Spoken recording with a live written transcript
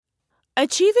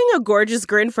Achieving a gorgeous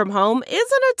grin from home isn't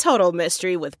a total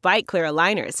mystery with Bite Clear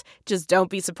aligners. Just don't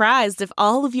be surprised if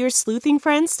all of your sleuthing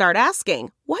friends start asking,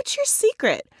 "What's your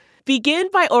secret?" Begin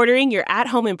by ordering your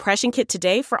at-home impression kit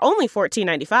today for only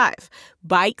 $14.95.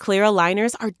 Bite Clear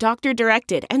aligners are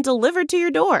doctor-directed and delivered to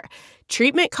your door.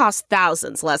 Treatment costs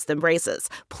thousands less than braces.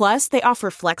 Plus, they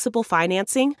offer flexible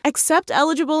financing, accept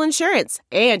eligible insurance,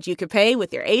 and you can pay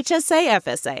with your HSA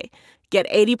FSA. Get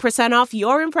 80% off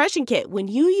your impression kit when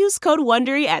you use code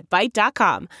WONDERY at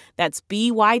Byte.com. That's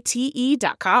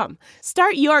BYTE.com.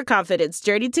 Start your confidence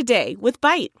journey today with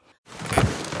Byte.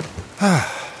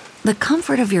 The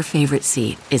comfort of your favorite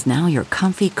seat is now your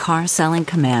comfy car-selling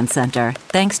command center,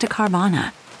 thanks to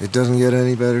Carvana. It doesn't get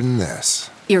any better than this.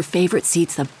 Your favorite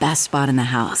seat's the best spot in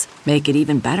the house. Make it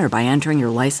even better by entering your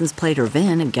license plate or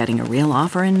VIN and getting a real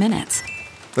offer in minutes.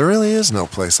 There really is no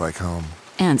place like home.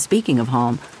 And speaking of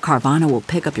home, Carvana will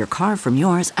pick up your car from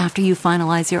yours after you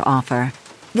finalize your offer.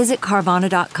 Visit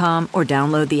Carvana.com or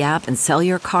download the app and sell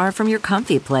your car from your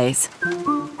comfy place.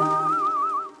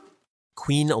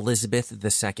 Queen Elizabeth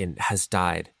II has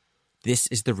died. This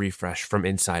is the refresh from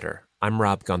Insider. I'm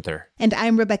Rob Gunther. And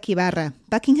I'm Rebecca Ibarra.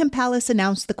 Buckingham Palace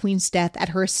announced the Queen's death at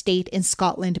her estate in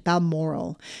Scotland,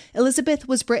 Balmoral. Elizabeth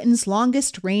was Britain's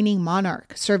longest reigning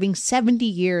monarch, serving 70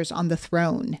 years on the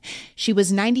throne. She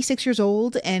was 96 years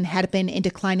old and had been in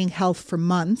declining health for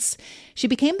months. She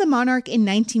became the monarch in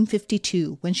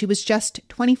 1952 when she was just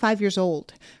 25 years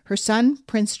old. Her son,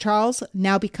 Prince Charles,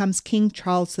 now becomes King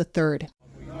Charles III.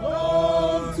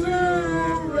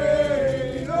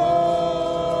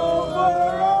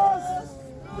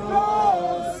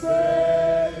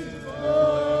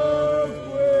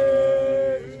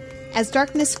 As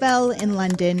darkness fell in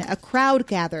London, a crowd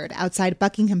gathered outside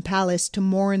Buckingham Palace to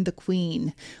mourn the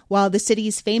Queen, while the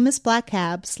city's famous black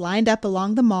cabs lined up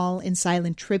along the Mall in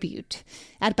silent tribute.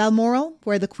 At Balmoral,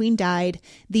 where the Queen died,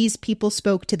 these people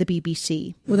spoke to the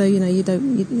BBC. Although, you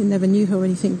never knew her or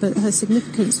anything, but her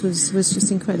significance was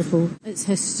just incredible. It's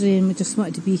history, and we just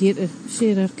wanted to be here to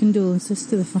share our condolences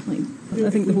to the family. I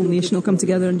think the whole nation will come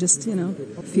together and just,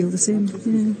 feel the same.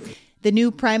 Yeah. The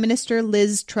new Prime Minister,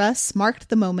 Liz Truss, marked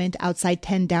the moment outside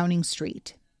 10 Downing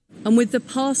Street. And with the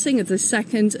passing of the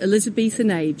second Elizabethan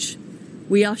age,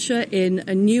 we usher in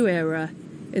a new era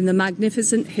in the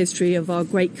magnificent history of our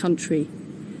great country,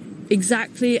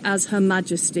 exactly as Her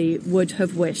Majesty would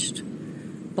have wished,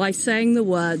 by saying the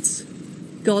words,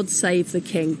 "God save the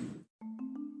King."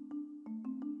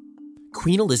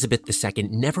 Queen Elizabeth II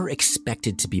never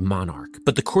expected to be monarch,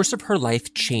 but the course of her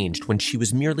life changed when she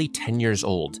was merely 10 years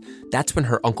old. That's when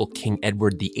her uncle King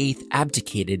Edward VIII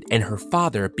abdicated and her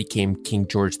father became King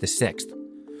George VI.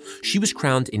 She was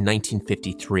crowned in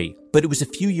 1953, but it was a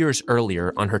few years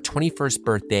earlier, on her 21st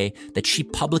birthday, that she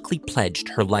publicly pledged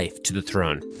her life to the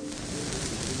throne.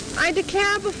 I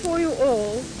declare before you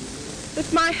all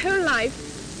that my whole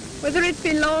life, whether it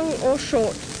be long or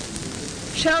short,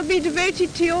 shall be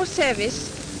devoted to your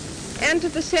service and to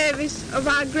the service of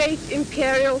our great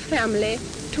imperial family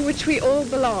to which we all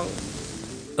belong.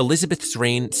 Elizabeth's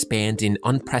reign spanned an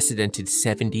unprecedented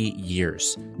 70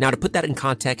 years. Now, to put that in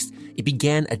context, it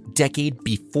began a decade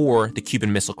before the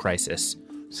Cuban Missile Crisis,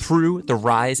 through the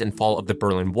rise and fall of the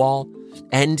Berlin Wall,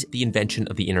 and the invention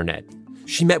of the internet.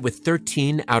 She met with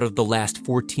 13 out of the last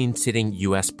 14 sitting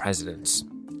U.S. presidents.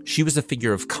 She was a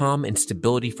figure of calm and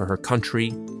stability for her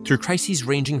country through crises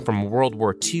ranging from World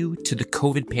War II to the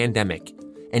COVID pandemic.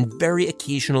 And very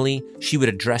occasionally, she would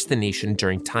address the nation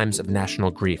during times of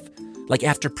national grief, like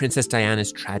after Princess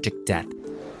Diana's tragic death.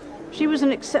 She was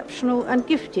an exceptional and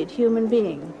gifted human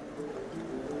being.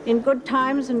 In good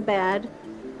times and bad,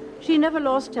 she never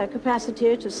lost her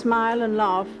capacity to smile and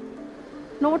laugh,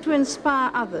 nor to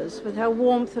inspire others with her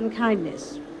warmth and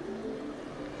kindness.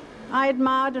 I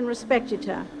admired and respected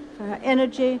her for her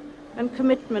energy and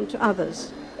commitment to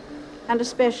others, and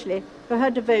especially for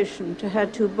her devotion to her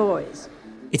two boys.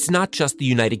 It's not just the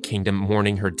United Kingdom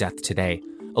mourning her death today.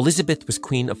 Elizabeth was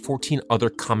queen of 14 other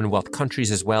Commonwealth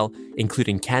countries as well,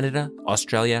 including Canada,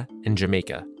 Australia, and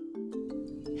Jamaica.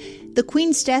 The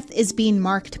Queen's death is being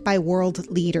marked by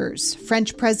world leaders.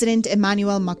 French President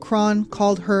Emmanuel Macron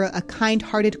called her a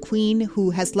kind-hearted queen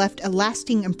who has left a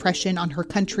lasting impression on her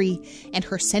country and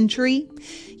her century.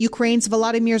 Ukraine's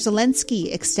Volodymyr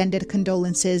Zelensky extended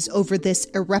condolences over this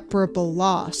irreparable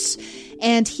loss.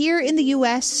 And here in the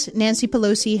U.S., Nancy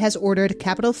Pelosi has ordered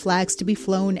Capitol flags to be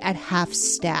flown at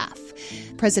half-staff.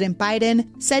 President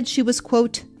Biden said she was,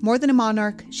 quote, more than a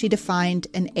monarch, she defined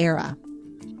an era.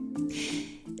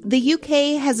 The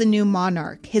UK has a new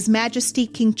monarch, His Majesty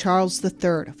King Charles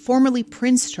III, formerly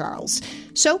Prince Charles.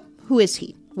 So, who is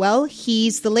he? Well,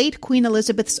 he's the late Queen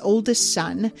Elizabeth's oldest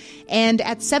son, and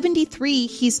at 73,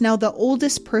 he's now the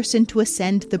oldest person to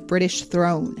ascend the British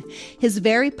throne. His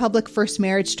very public first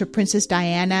marriage to Princess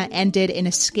Diana ended in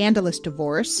a scandalous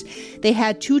divorce. They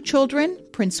had 2 children,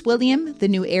 Prince William, the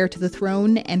new heir to the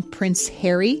throne, and Prince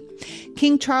Harry.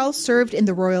 King Charles served in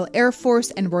the Royal Air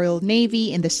Force and Royal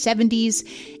Navy in the 70s,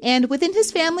 and within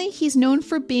his family, he's known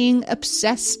for being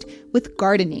obsessed with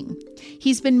gardening.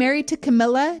 He's been married to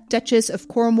Camilla, Duchess of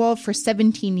Cornwall, for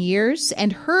 17 years,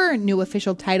 and her new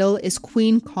official title is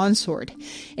Queen Consort.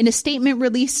 In a statement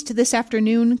released this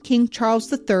afternoon, King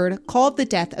Charles III called the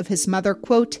death of his mother,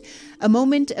 quote, "a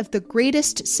moment of the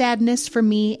greatest sadness for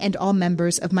me and all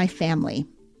members of my family."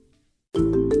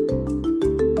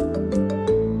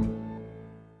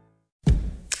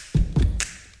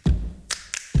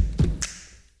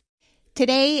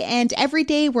 Today and every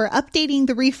day, we're updating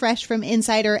the refresh from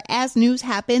Insider as news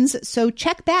happens, so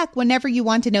check back whenever you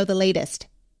want to know the latest.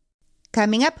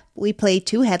 Coming up, we play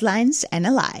 2 headlines and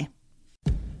a lie.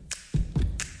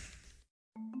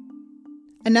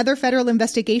 Another federal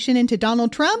investigation into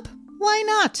Donald Trump? Why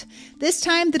not? This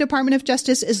time, the Department of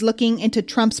Justice is looking into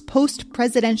Trump's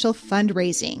post-presidential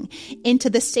fundraising, into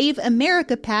the Save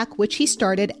America PAC, which he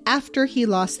started after he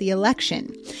lost the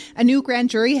election. A new grand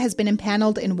jury has been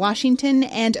impaneled in Washington,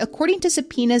 and according to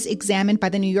subpoenas examined by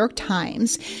the New York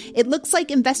Times, it looks like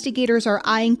investigators are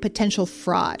eyeing potential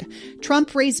fraud.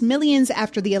 Trump raised millions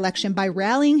after the election by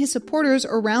rallying his supporters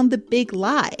around the big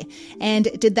lie. And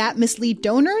did that mislead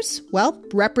donors? Well,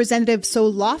 Representative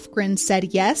Sol Lofgren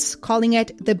said yes, calling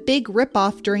it the big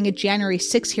ripoff during a January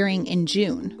 6 hearing in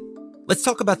June. Let's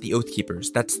talk about the Oath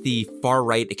Keepers. That's the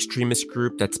far-right extremist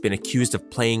group that's been accused of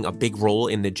playing a big role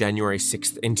in the January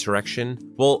 6th insurrection.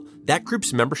 Well, that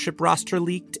group's membership roster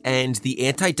leaked, and the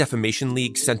Anti-Defamation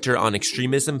League Center on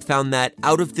Extremism found that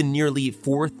out of the nearly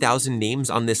 4,000 names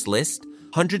on this list,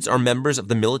 hundreds are members of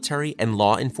the military and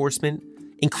law enforcement,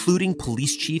 including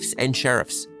police chiefs and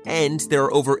sheriffs. And there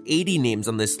are over 80 names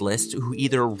on this list who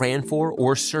either ran for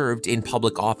or served in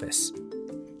public office.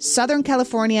 Southern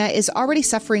California is already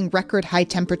suffering record high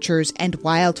temperatures and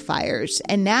wildfires,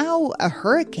 and now a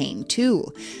hurricane, too.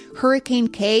 Hurricane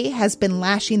K has been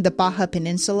lashing the Baja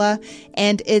Peninsula,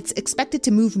 and it's expected to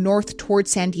move north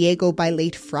towards San Diego by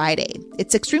late Friday.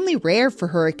 It's extremely rare for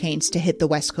hurricanes to hit the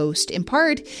West Coast, in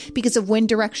part because of wind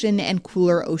direction and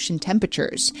cooler ocean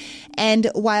temperatures. And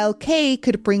while K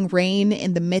could bring rain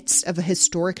in the midst of a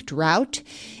historic drought,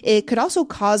 it could also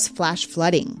cause flash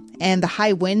flooding, and the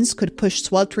high winds could push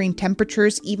sweltering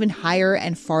temperatures even higher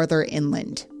and farther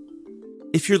inland.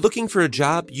 If you're looking for a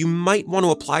job, you might want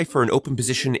to apply for an open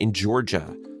position in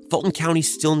Georgia. Fulton County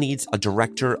still needs a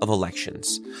director of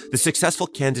elections. The successful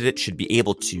candidate should be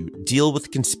able to deal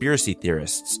with conspiracy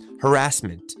theorists,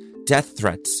 harassment, death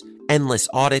threats, endless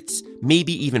audits,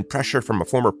 maybe even pressure from a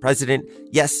former president.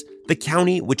 Yes, the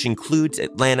county, which includes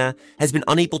Atlanta, has been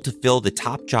unable to fill the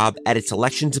top job at its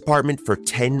elections department for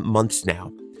 10 months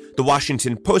now. The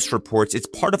Washington Post reports it's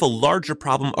part of a larger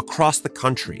problem across the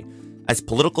country, as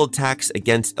political attacks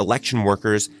against election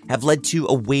workers have led to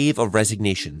a wave of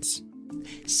resignations.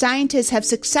 Scientists have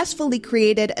successfully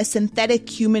created a synthetic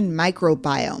human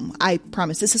microbiome. I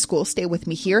promise this is cool. Stay with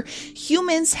me here.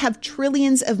 Humans have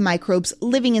trillions of microbes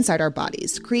living inside our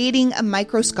bodies, creating a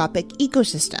microscopic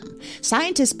ecosystem.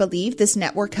 Scientists believe this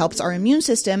network helps our immune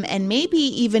system and maybe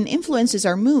even influences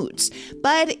our moods,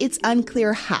 but it's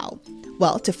unclear how.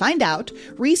 Well, to find out,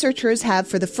 researchers have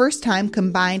for the first time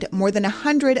combined more than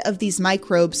 100 of these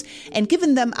microbes and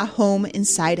given them a home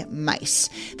inside mice.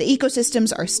 The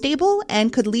ecosystems are stable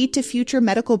and could lead to future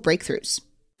medical breakthroughs.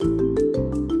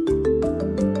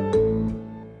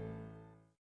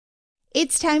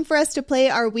 It's time for us to play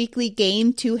our weekly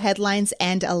game, 2 Headlines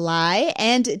and a Lie.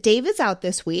 And Dave is out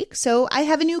this week, so I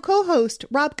have a new co-host,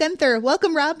 Rob Gunther.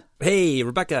 Welcome, Rob. Hey,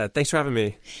 Rebecca. Thanks for having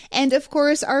me. And of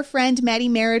course, our friend Maddie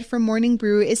Merritt from Morning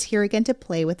Brew is here again to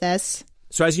play with us.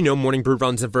 So as you know, Morning Brew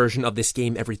runs a version of this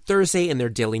game every Thursday in their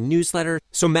daily newsletter.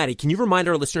 So Maddie, can you remind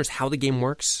our listeners how the game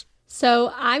works?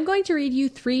 So I'm going to read you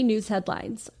 3 news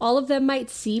headlines. All of them might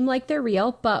seem like they're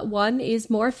real, but one is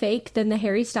more fake than the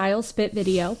Harry Styles spit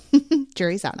video.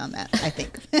 Jury's out on that, I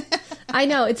think. I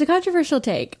know, it's a controversial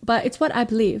take, but it's what I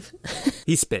believe.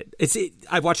 He spit.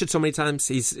 I've watched it so many times.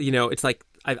 It's like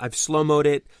I've slow-moed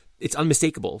it. It's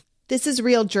unmistakable. This is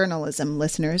real journalism,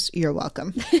 listeners. You're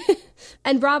welcome.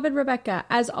 And Rob and Rebecca,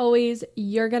 as always,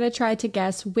 you're going to try to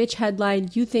guess which headline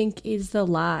you think is the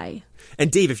lie.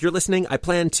 And Dave, if you're listening, I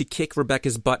plan to kick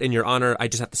Rebecca's butt in your honor. I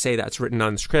just have to say that's written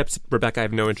on the script. Rebecca, I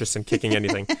have no interest in kicking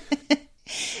anything.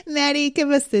 Maddie, give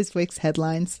us this week's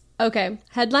headlines. Okay.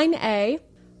 Headline A,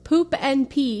 Poop and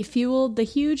pee fueled the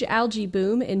huge algae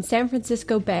boom in San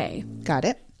Francisco Bay. Got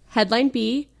it. Headline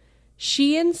B,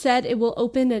 Shein said it will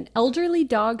open an elderly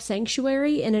dog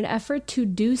sanctuary in an effort to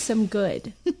do some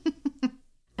good.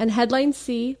 And headline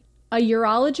C, a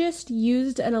urologist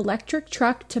used an electric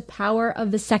truck to power a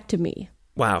vasectomy.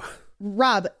 Wow.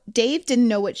 Rob, Dave didn't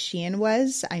know what Shein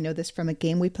was. I know this from a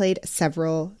game we played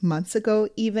several months ago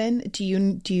even. Do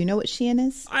you know what Shein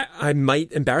is? I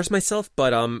might embarrass myself,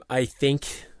 but I think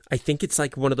it's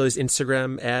like one of those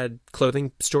Instagram ad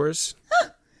clothing stores. Huh,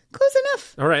 close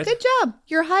enough. All right. Good job.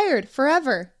 You're hired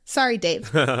forever. Sorry,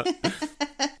 Dave.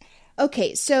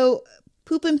 Okay, so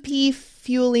poop and pee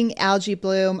fueling algae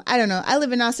bloom. I don't know. I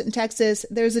live in Austin, Texas.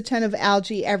 There's a ton of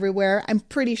algae everywhere. I'm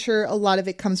pretty sure a lot of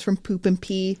it comes from poop and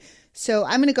pee. So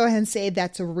I'm going to go ahead and say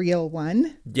that's a real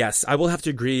one. Yes, I will have to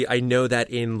agree. I know that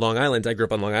in Long Island, I grew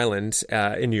up on Long Island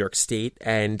in New York State,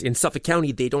 and in Suffolk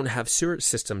County, they don't have sewer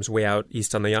systems way out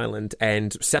east on the island,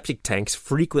 and septic tanks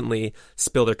frequently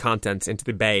spill their contents into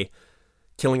the bay,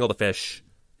 killing all the fish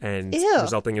and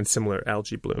resulting in similar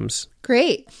algae blooms.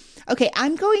 Great. Okay,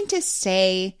 I'm going to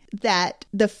say that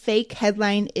the fake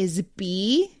headline is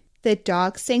B, the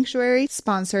dog sanctuary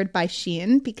sponsored by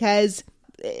Shein, because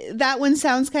that one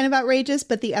sounds kind of outrageous,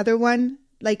 but the other one,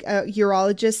 like a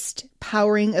urologist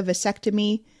powering a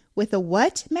vasectomy with a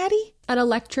what, Maddie? An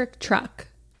electric truck.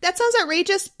 That sounds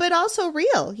outrageous, but also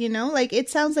real, you know? Like, it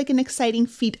sounds like an exciting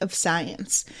feat of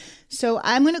science. So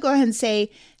I'm going to go ahead and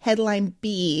say headline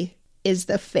B is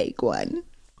the fake one.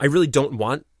 I really don't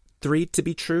want 3 to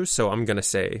be true, so I'm going to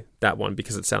say that one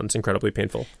because it sounds incredibly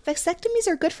painful. Vasectomies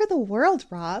are good for the world,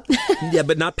 Rob. Yeah,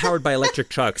 but not powered by electric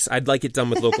trucks. I'd like it done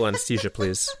with local anesthesia,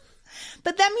 please.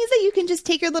 But that means that you can just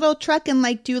take your little truck and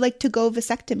do to-go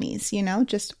vasectomies, you know?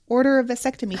 Just order a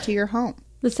vasectomy to your home.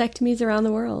 Vasectomies around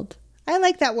the world. I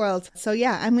like that world. So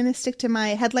yeah, I'm going to stick to my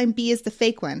headline B is the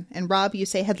fake one. And Rob, you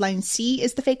say headline C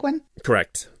is the fake one?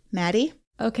 Correct. Maddie?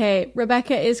 Okay,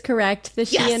 Rebecca is correct. The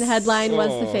Shein headline was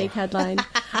the fake headline.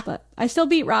 But I still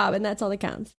beat Rob, and that's all that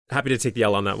counts. Happy to take the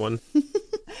L on that one.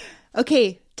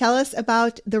 Okay, tell us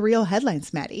about the real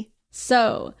headlines, Maddie.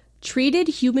 So, treated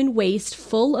human waste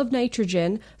full of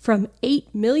nitrogen from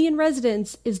 8 million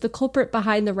residents is the culprit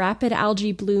behind the rapid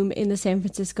algae bloom in the San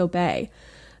Francisco Bay.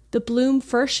 The bloom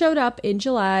first showed up in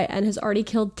July and has already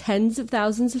killed tens of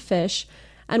thousands of fish.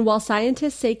 And while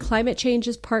scientists say climate change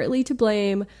is partly to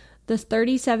blame, the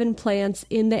 37 plants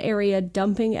in the area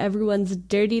dumping everyone's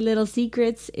dirty little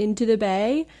secrets into the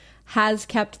bay has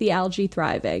kept the algae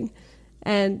thriving.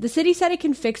 And the city said it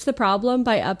can fix the problem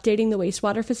by updating the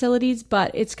wastewater facilities,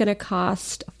 but it's going to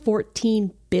cost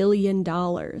 $14 billion.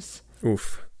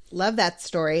 Oof. Love that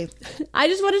story. I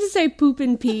just wanted to say poop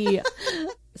and pee.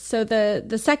 So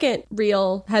the second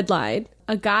real headline,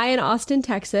 a guy in Austin,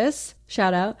 Texas,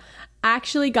 shout out,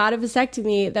 actually got a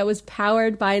vasectomy that was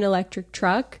powered by an electric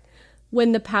truck.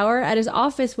 When the power at his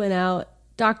office went out,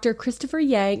 Dr. Christopher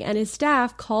Yang and his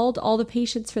staff called all the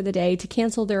patients for the day to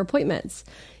cancel their appointments.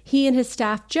 He and his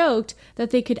staff joked that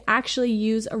they could actually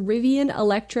use a Rivian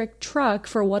electric truck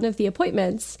for one of the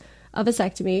appointments, a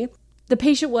vasectomy. The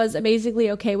patient was amazingly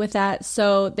okay with that,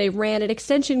 so they ran an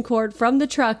extension cord from the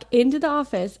truck into the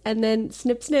office, and then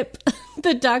snip, snip,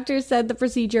 the doctor said the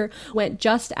procedure went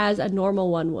just as a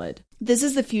normal one would. This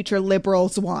is the future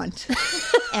liberals want.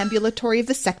 Ambulatory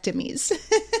vasectomies.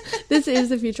 This is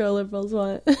the future liberals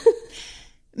want.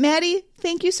 Maddie,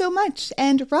 thank you so much.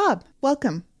 And Rob,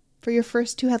 welcome for your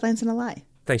first 2 headlines and a lie.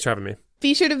 Thanks for having me.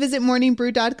 Be sure to visit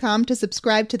morningbrew.com to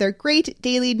subscribe to their great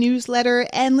daily newsletter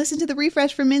and listen to the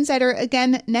Refresh from Insider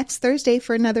again next Thursday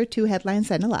for another 2 headlines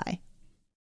and a lie.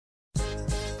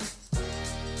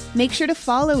 Make sure to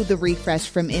follow The Refresh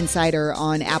from Insider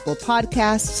on Apple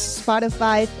Podcasts,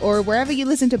 Spotify, or wherever you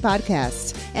listen to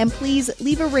podcasts. And please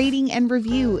leave a rating and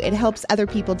review. It helps other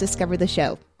people discover the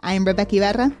show. I am Rebecca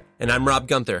Ibarra. And I'm Rob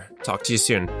Gunther. Talk to you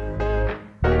soon.